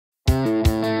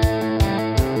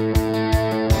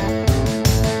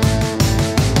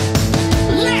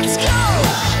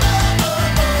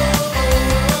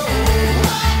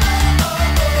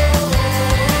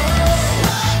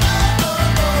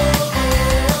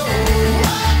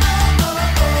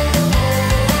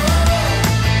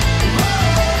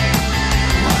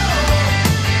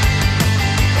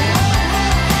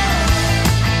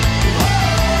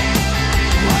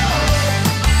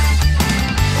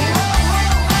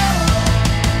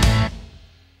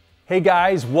Hey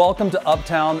guys, welcome to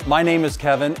UpTown. My name is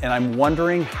Kevin and I'm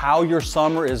wondering how your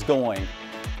summer is going.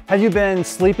 Have you been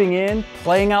sleeping in,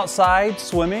 playing outside,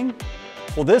 swimming?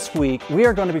 Well, this week we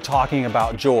are going to be talking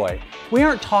about joy. We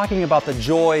aren't talking about the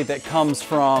joy that comes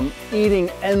from eating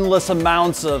endless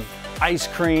amounts of ice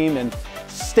cream and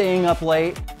staying up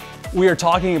late. We are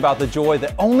talking about the joy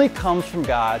that only comes from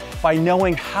God by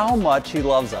knowing how much He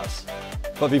loves us.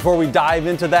 But before we dive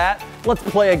into that, let's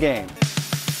play a game.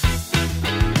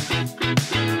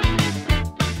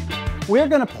 We're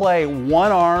going to play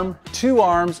one arm, two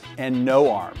arms, and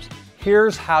no arms.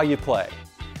 Here's how you play.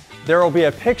 There will be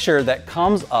a picture that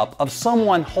comes up of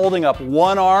someone holding up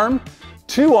one arm,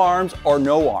 two arms, or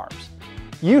no arms.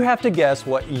 You have to guess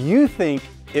what you think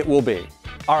it will be.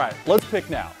 All right, let's pick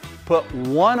now. Put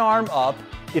one arm up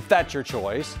if that's your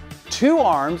choice, two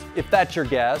arms if that's your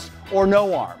guess, or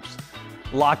no arms.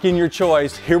 Lock in your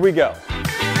choice. Here we go.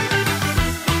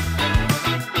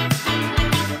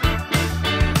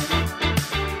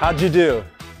 How'd you do?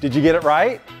 Did you get it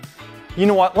right? You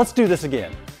know what? Let's do this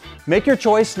again. Make your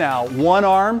choice now. One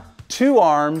arm, two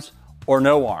arms, or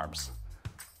no arms.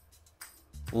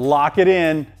 Lock it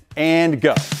in and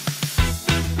go.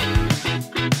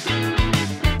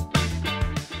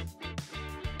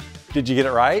 Did you get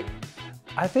it right?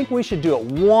 I think we should do it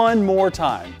one more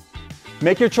time.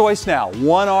 Make your choice now.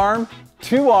 One arm,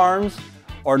 two arms,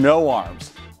 or no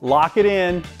arms. Lock it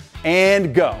in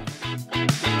and go.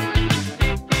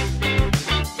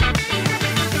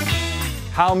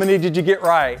 How many did you get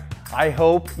right? I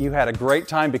hope you had a great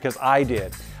time because I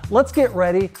did. Let's get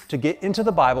ready to get into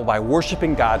the Bible by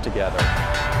worshiping God together.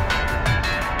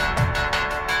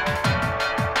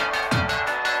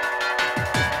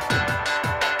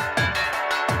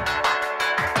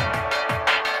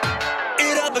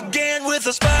 It all began with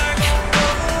a spark.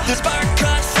 The spark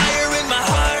caught fire in my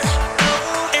heart,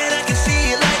 and I can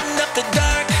see it lighting up the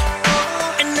dark.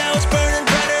 And now it's burning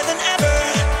brighter than ever.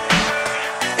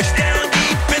 It's down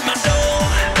deep in my soul.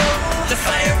 The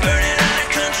fire burning out of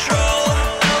control.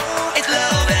 It's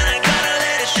love and I gotta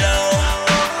let it show.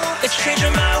 It's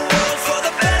changing my world for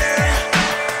the better.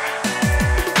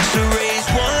 So raise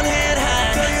one hand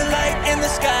high, throw your light in the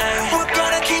sky. We're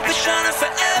gonna keep it shining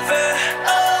forever.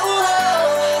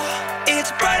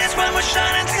 It's brightest when we're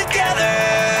shining together.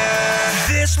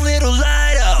 This little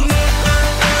light up,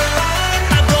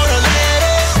 I'm gonna let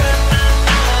it shine.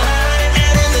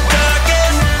 And in the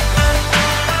darkest,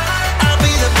 I'll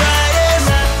be the brightest.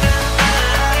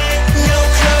 No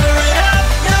covering up,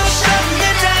 no shutting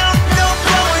it down, no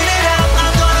blowing it out.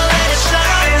 I'm gonna let it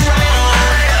shine.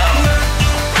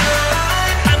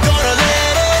 I'm gonna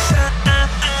let it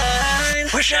shine.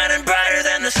 We're shining brighter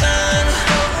than the sun.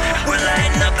 We're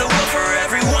lighting up the world for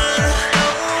everyone.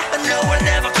 I know we're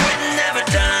never quitting, never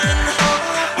done.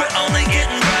 We're only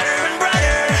getting brighter and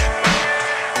brighter.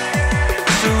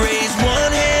 So raise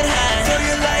one hand high, throw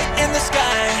your light in the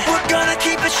sky. We're gonna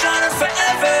keep it shining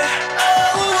forever.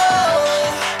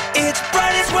 It's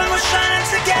brightest when we're shining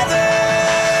together.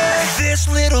 This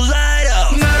little light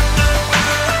up,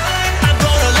 I'm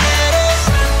gonna let it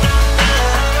shine.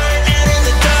 And in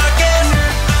the darkest,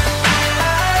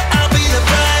 I'll be the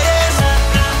brightest.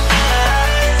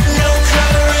 No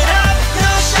covering up,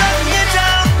 no shutting it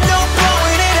down, no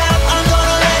blowing it out. I'm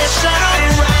gonna let it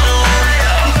shine.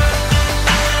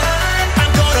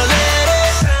 I'm gonna let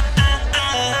it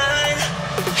shine.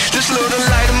 This little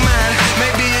light of mine,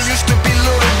 maybe it used to be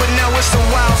little, but now it's a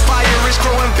wildfire. It's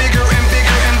growing bigger and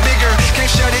bigger and bigger. Can't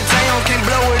shut it down, can't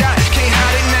blow it out, can't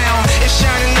hide it now. It's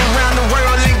shining around the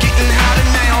world and getting hotter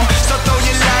now. So throw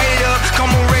your light up,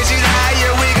 come on, raise it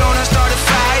higher. We're gonna start a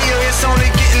fire, it's only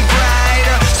getting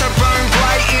brighter. So burn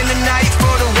bright in the night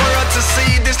for the world to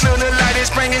see. This little light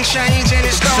is bringing change and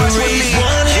it starts with me.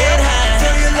 One hand high,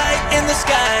 throw your light in the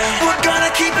sky. We're gonna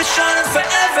keep it shining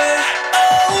forever.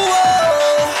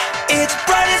 It's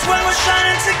brightest when we're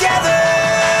shining together.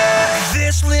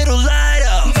 This little light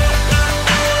up,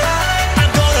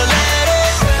 I'm gonna let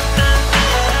it shine.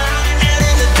 And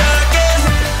in the darkest,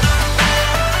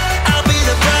 I'll be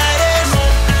the brightest.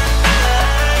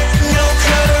 No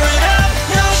covering up,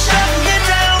 no shutting it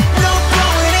down, no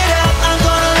blowing it out. I'm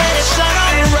gonna let it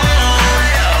shine.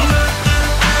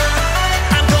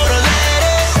 I'm gonna let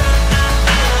it shine.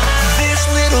 This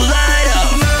little light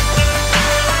up,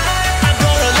 I'm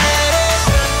gonna let it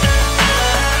shine.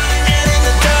 And in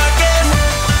the darkest,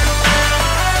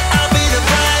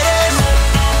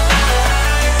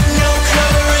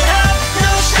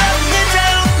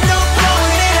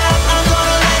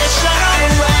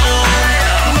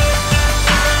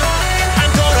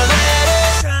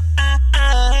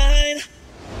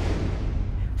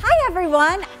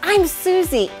 everyone, I'm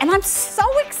Susie, and I'm so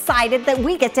excited that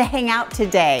we get to hang out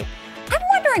today. I'm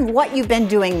wondering what you've been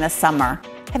doing this summer.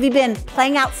 Have you been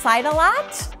playing outside a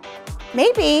lot?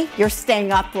 Maybe you're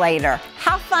staying up later.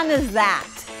 How fun is that?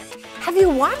 Have you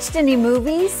watched any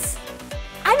movies?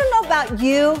 I don't know about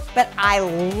you, but I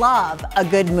love a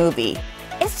good movie.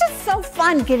 It's just so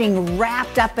fun getting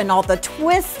wrapped up in all the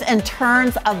twists and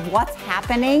turns of what's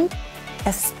happening,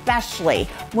 especially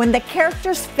when the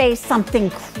characters face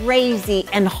something crazy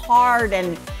and hard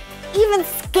and even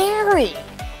scary.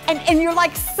 And you're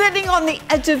like sitting on the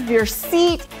edge of your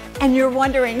seat and you're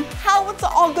wondering how it's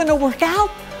all gonna work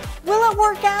out. Will it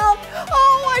work out?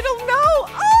 Oh, I don't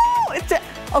know.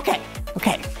 Oh, okay.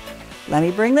 Let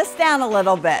me bring this down a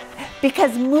little bit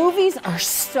because movies are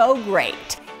so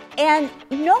great. And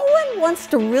no one wants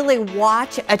to really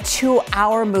watch a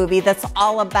 2-hour movie that's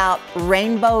all about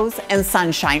rainbows and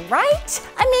sunshine, right?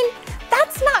 I mean,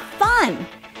 that's not fun.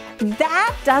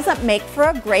 That doesn't make for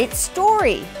a great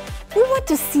story. We want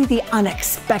to see the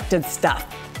unexpected stuff.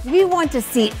 We want to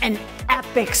see an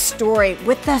epic story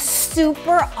with a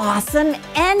super awesome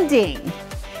ending.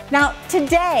 Now,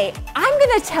 today, I'm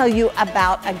going to tell you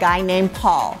about a guy named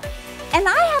Paul. And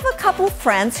I have a couple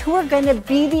friends who are going to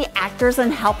be the actors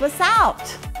and help us out.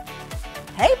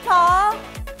 Hey, Paul.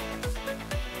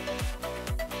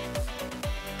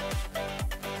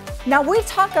 Now, we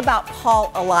talk about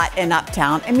Paul a lot in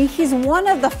UpTown. I mean, he's one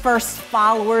of the first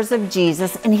followers of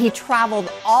Jesus, and he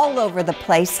traveled all over the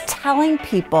place telling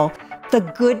people the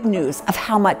good news of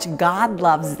how much God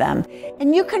loves them.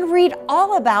 And you can read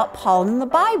all about Paul in the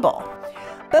Bible.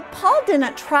 But Paul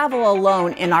didn't travel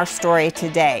alone in our story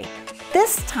today.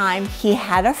 This time he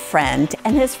had a friend,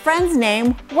 and his friend's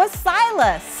name was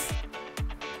Silas.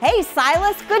 Hey,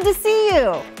 Silas, good to see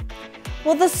you.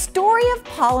 Well, the story of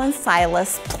Paul and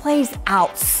Silas plays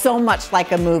out so much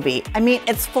like a movie. I mean,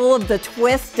 it's full of the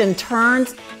twists and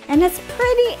turns, and it's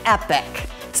pretty epic.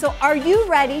 So are you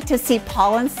ready to see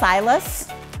Paul and Silas?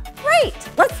 Great,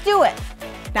 let's do it.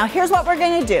 Now here's what we're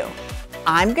gonna do.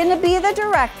 I'm gonna be the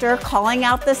director calling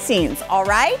out the scenes, all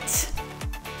right?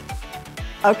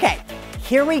 Okay,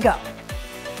 here we go.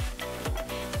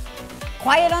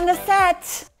 Quiet on the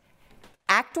set.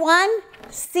 Act 1,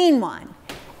 scene 1.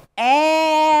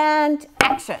 And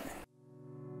action.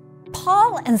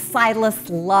 Paul and Silas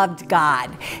loved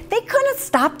God. They couldn't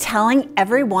stop telling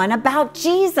everyone about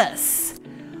Jesus.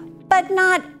 But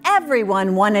not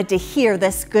everyone wanted to hear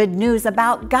this good news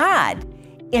about God.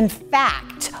 In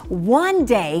fact, one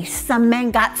day some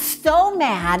men got so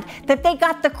mad that they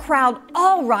got the crowd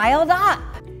all riled up.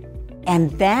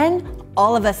 And then,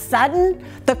 all of a sudden,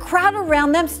 the crowd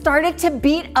around them started to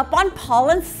beat up on Paul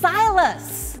and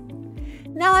Silas.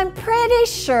 Now, I'm pretty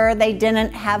sure they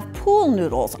didn't have pool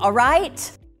noodles, all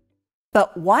right?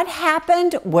 But what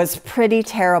happened was pretty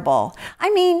terrible. I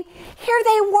mean, here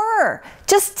they were,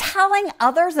 just telling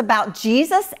others about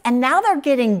Jesus, and now they're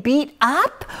getting beat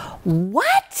up?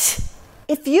 What?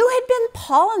 If you had been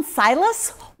Paul and Silas,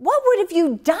 what would have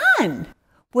you done?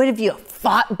 Would have you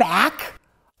fought back?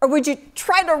 Or would you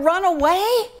try to run away?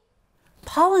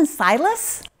 Paul and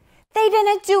Silas? They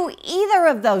didn't do either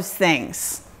of those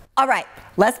things. All right,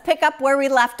 let's pick up where we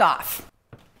left off.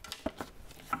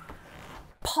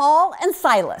 Paul and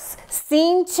Silas,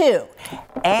 scene 2,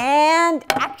 and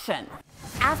action.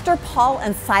 After Paul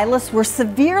and Silas were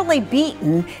severely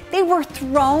beaten, they were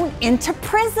thrown into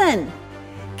prison.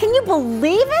 Can you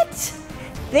believe it?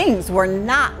 Things were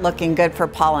not looking good for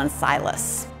Paul and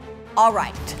Silas. All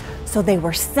right, so they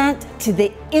were sent to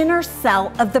the inner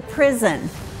cell of the prison.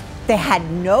 They had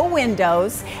no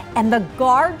windows, and the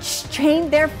guards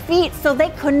chained their feet so they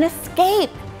couldn't escape.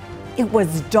 It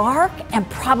was dark and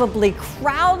probably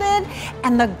crowded,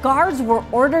 and the guards were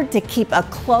ordered to keep a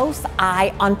close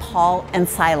eye on Paul and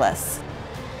Silas.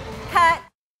 Cut.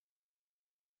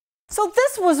 So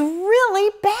this was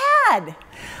really bad.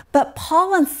 But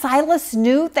Paul and Silas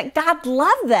knew that God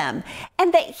loved them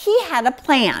and that he had a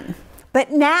plan.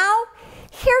 But now,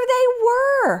 here they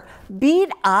were,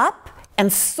 beat up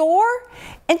and sore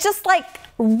and just like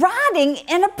rotting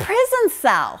in a prison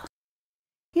cell.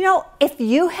 You know, if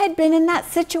you had been in that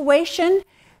situation,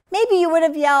 maybe you would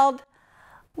have yelled,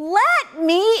 "Let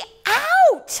me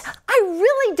out! I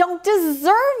really don't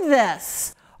deserve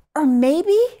this." Or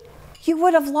maybe you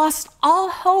would have lost all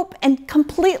hope and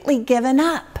completely given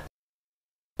up.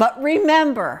 But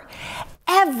remember,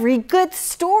 every good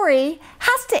story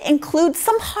has to include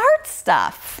some hard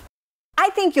stuff. I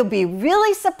think you'll be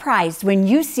really surprised when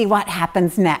you see what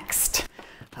happens next.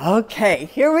 Okay,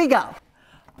 here we go.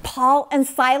 Paul and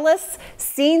Silas,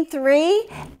 scene 3,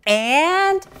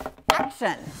 and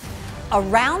action.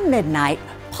 Around midnight,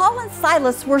 Paul and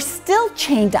Silas were still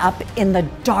chained up in the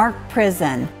dark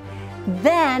prison.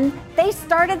 Then they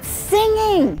started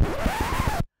singing.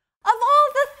 Of all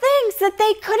the things that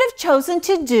they could have chosen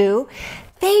to do,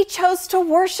 they chose to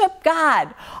worship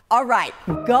God. All right,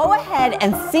 go ahead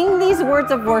and sing these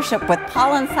words of worship with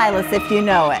Paul and Silas if you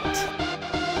know it.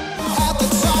 At the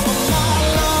top of my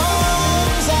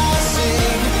lungs I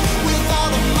sing, with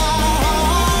all of my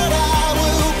heart I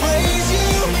will praise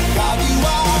you. God, you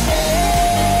are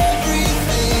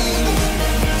everything.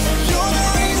 You're the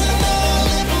reason I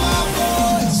lift my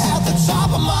voice. At the top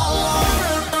of my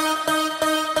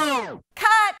lungs.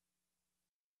 Cut!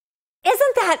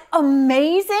 Isn't that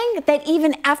amazing that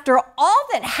even after all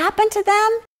that happened to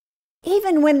them,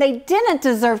 even when they didn't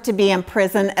deserve to be in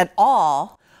prison at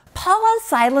all, Paul and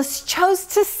Silas chose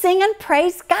to sing and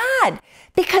praise God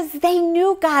because they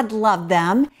knew God loved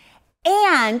them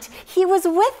and He was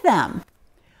with them.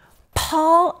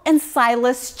 Paul and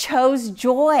Silas chose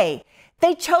joy.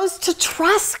 They chose to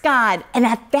trust God. And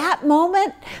at that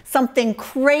moment, something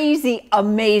crazy,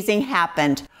 amazing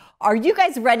happened. Are you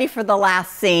guys ready for the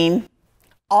last scene?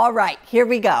 All right, here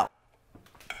we go.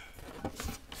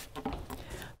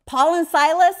 Paul and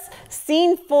Silas,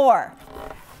 scene 4.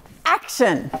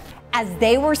 Action. As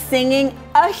they were singing,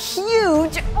 a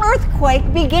huge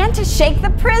earthquake began to shake the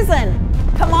prison.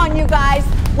 Come on, you guys,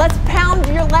 let's pound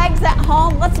your legs at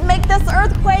home. Let's make this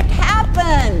earthquake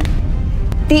happen.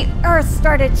 The earth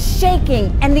started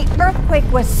shaking, and the earthquake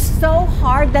was so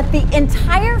hard that the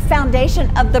entire foundation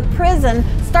of the prison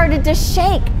started to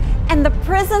shake, and the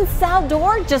prison cell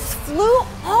door just flew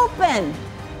open.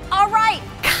 All right,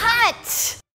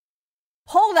 cut.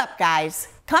 Hold up, guys.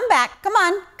 Come back. Come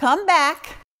on, come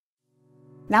back.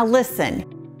 Now listen,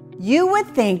 you would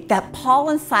think that Paul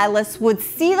and Silas would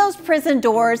see those prison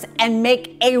doors and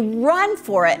make a run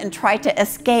for it and try to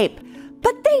escape,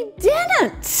 but they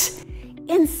didn't.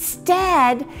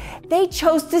 Instead, they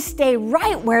chose to stay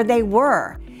right where they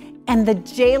were. And the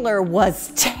jailer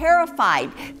was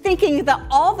terrified, thinking that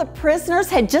all the prisoners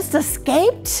had just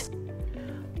escaped.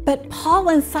 But Paul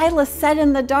and Silas said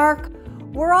in the dark,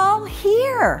 "We're all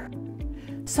here."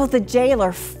 So the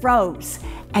jailer froze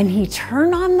and he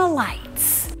turned on the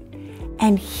lights,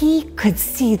 and he could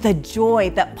see the joy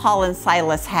that Paul and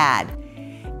Silas had.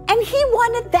 And he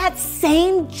wanted that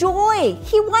same joy.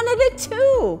 He wanted it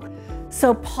too.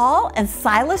 So Paul and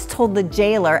Silas told the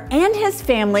jailer and his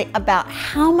family about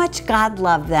how much God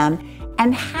loved them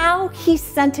and how He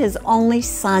sent His only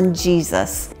Son,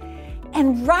 Jesus.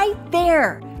 And right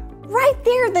there,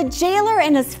 the jailer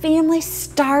and his family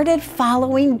started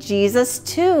following Jesus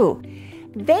too.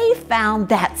 They found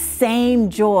that same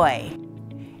joy.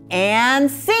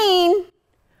 And scene.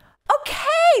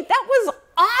 Okay, that was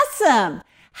awesome.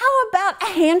 How about a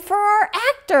hand for our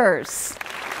actors?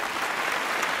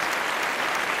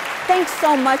 Thanks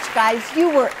so much, guys. You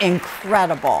were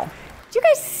incredible. Do you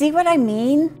guys see what I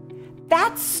mean?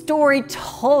 That story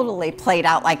totally played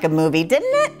out like a movie,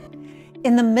 didn't it?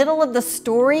 In the middle of the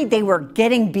story, they were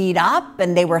getting beat up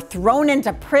and they were thrown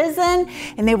into prison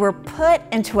and they were put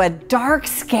into a dark,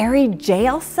 scary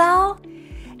jail cell.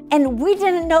 And we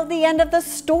didn't know the end of the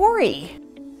story.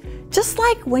 Just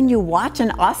like when you watch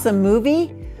an awesome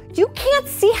movie, you can't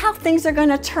see how things are going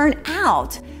to turn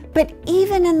out. But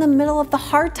even in the middle of the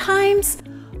hard times,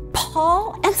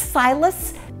 Paul and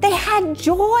Silas, they had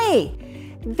joy.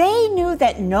 They knew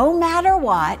that no matter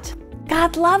what,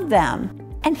 God loved them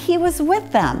and He was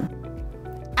with them.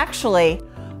 Actually,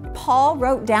 Paul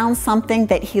wrote down something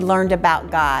that he learned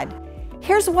about God.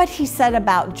 Here's what he said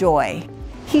about joy.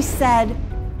 He said,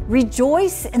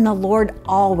 "Rejoice in the Lord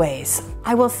always.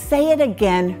 I will say it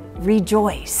again,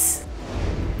 rejoice."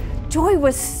 Joy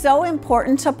was so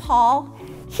important to Paul.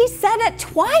 He said it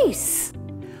twice.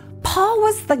 Paul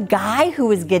was the guy who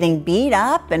was getting beat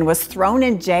up and was thrown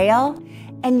in jail,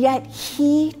 and yet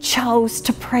he chose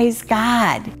to praise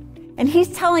God. And he's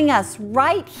telling us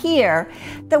right here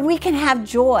that we can have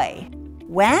joy.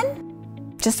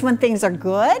 When? Just when things are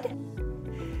good?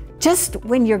 Just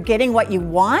when you're getting what you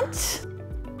want?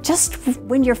 Just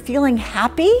when you're feeling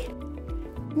happy?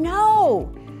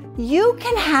 No, you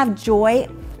can have joy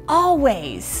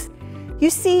always. You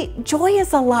see, joy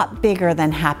is a lot bigger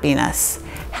than happiness.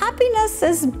 Happiness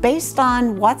is based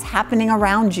on what's happening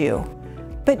around you.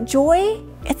 But joy,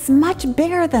 it's much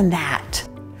bigger than that.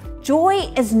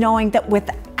 Joy is knowing that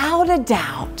without a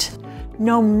doubt,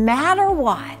 no matter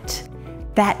what,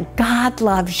 that God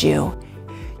loves you.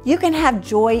 You can have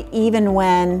joy even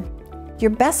when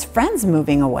your best friend's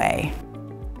moving away.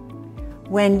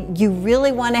 When you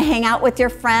really want to hang out with your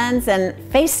friends and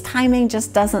FaceTiming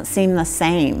just doesn't seem the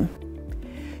same.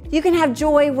 You can have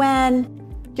joy when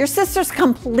Your sister's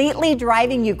completely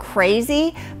driving you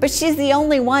crazy, but she's the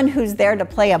only one who's there to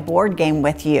play a board game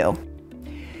with you.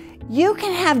 You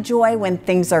can have joy when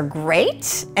things are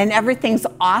great and everything's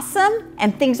awesome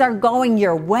and things are going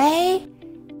your way.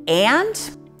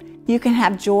 And you can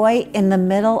have joy in the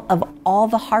middle of all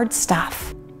the hard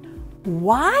stuff.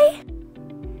 Why?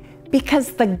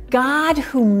 Because the God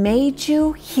who made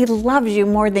you, He loves you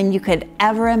more than you could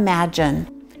ever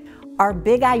imagine. Our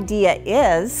big idea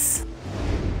is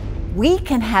we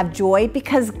can have joy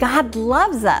because God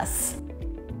loves us.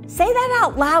 Say that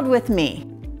out loud with me.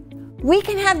 We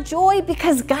can have joy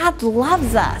because God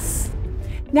loves us.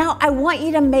 Now, I want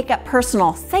you to make it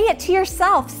personal. Say it to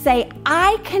yourself. Say,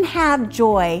 I can have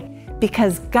joy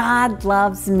because God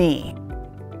loves me.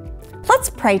 Let's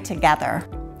pray together.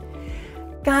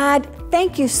 God,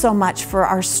 thank you so much for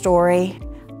our story.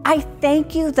 I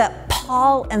thank you that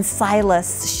Paul and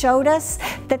Silas showed us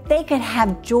that they could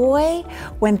have joy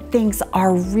when things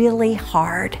are really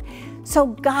hard. So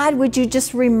God, would you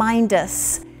just remind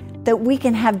us that we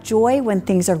can have joy when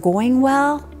things are going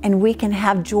well, and we can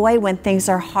have joy when things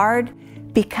are hard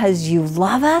because you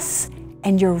love us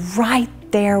and you're right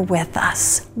there with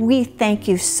us. We thank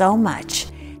you so much,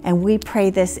 and we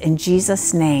pray this in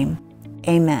Jesus' name.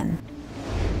 Amen.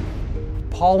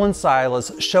 Paul and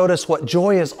Silas showed us what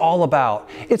joy is all about.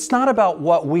 It's not about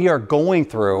what we are going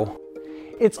through.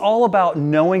 It's all about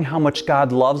knowing how much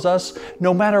God loves us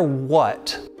no matter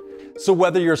what. So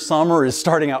whether your summer is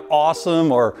starting out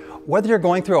awesome or whether you're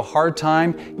going through a hard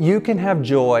time, you can have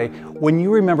joy when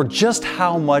you remember just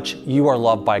how much you are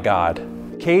loved by God.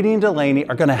 Katie and Delaney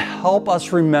are going to help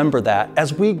us remember that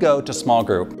as we go to small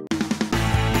group.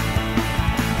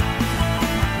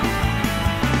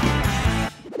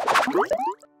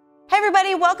 Hey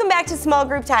everybody, welcome back to Small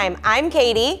Group Time. I'm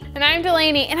Katie. And I'm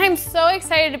Delaney, and I'm so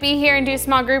excited to be here and do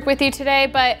small group with you today,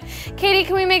 but Katie,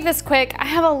 can we make this quick? I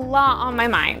have a lot on my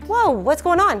mind. Whoa, what's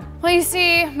going on? Well, you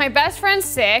see, my best friend's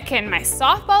sick, and my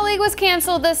softball league was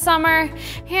canceled this summer,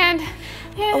 and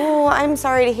yeah. Oh, I'm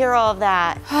sorry to hear all of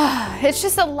that. It's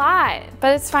just a lot,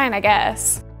 but it's fine, I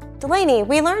guess. Delaney,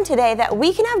 we learned today that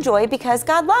we can have joy because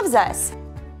God loves us.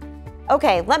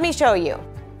 Okay, let me show you.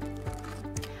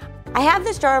 I have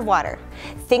this jar of water.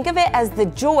 Think of it as the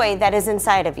joy that is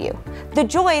inside of you, the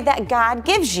joy that God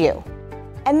gives you.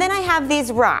 And then I have these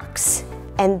rocks,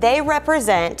 and they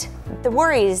represent the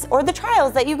worries or the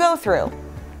trials that you go through.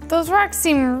 Those rocks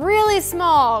seem really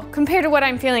small compared to what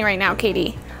I'm feeling right now,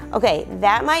 Katie. Okay,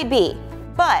 that might be,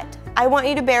 but I want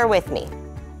you to bear with me.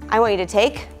 I want you to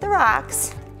take the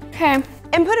rocks Okay.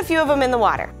 and put a few of them in the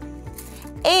water.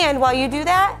 And while you do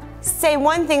that, say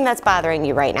one thing that's bothering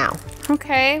you right now.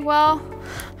 Okay, well,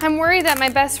 I'm worried that my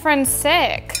best friend's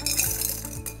sick.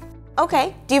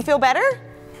 Okay, do you feel better?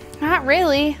 Not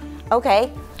really.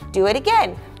 Okay, do it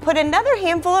again. Put another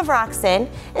handful of rocks in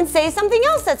and say something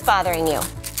else that's bothering you.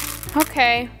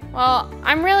 Okay, well,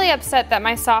 I'm really upset that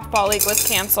my softball league was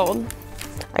canceled.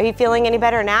 Are you feeling any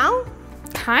better now?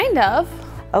 Kind of.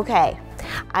 Okay,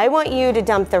 I want you to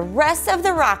dump the rest of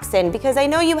the rocks in because I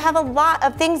know you have a lot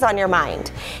of things on your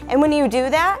mind. And when you do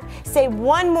that, say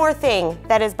one more thing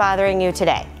that is bothering you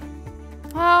today.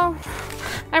 Well,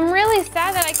 I'm really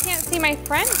sad that I can't see my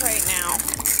friends right now.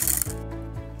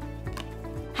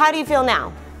 How do you feel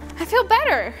now? I feel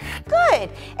better. Good.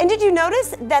 And did you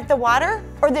notice that the water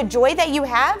or the joy that you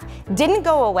have didn't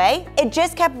go away? It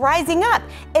just kept rising up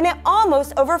and it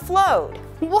almost overflowed.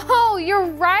 Whoa, you're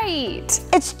right.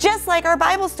 It's just like our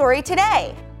Bible story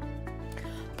today.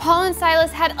 Paul and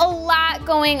Silas had a lot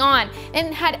going on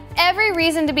and had every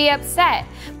reason to be upset,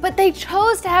 but they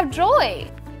chose to have joy.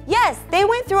 Yes, they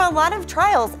went through a lot of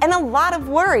trials and a lot of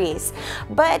worries,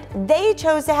 but they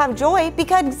chose to have joy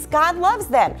because God loves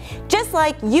them. Just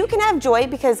like you can have joy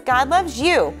because God loves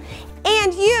you.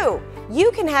 And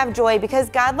you can have joy because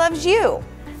God loves you.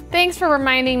 Thanks for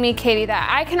reminding me, Katie, that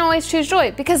I can always choose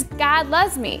joy because God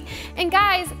loves me. And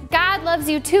guys, God loves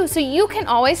you too, so you can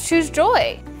always choose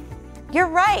joy. You're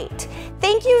right.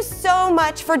 Thank you so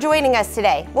much for joining us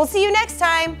today. We'll see you next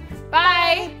time.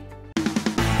 Bye.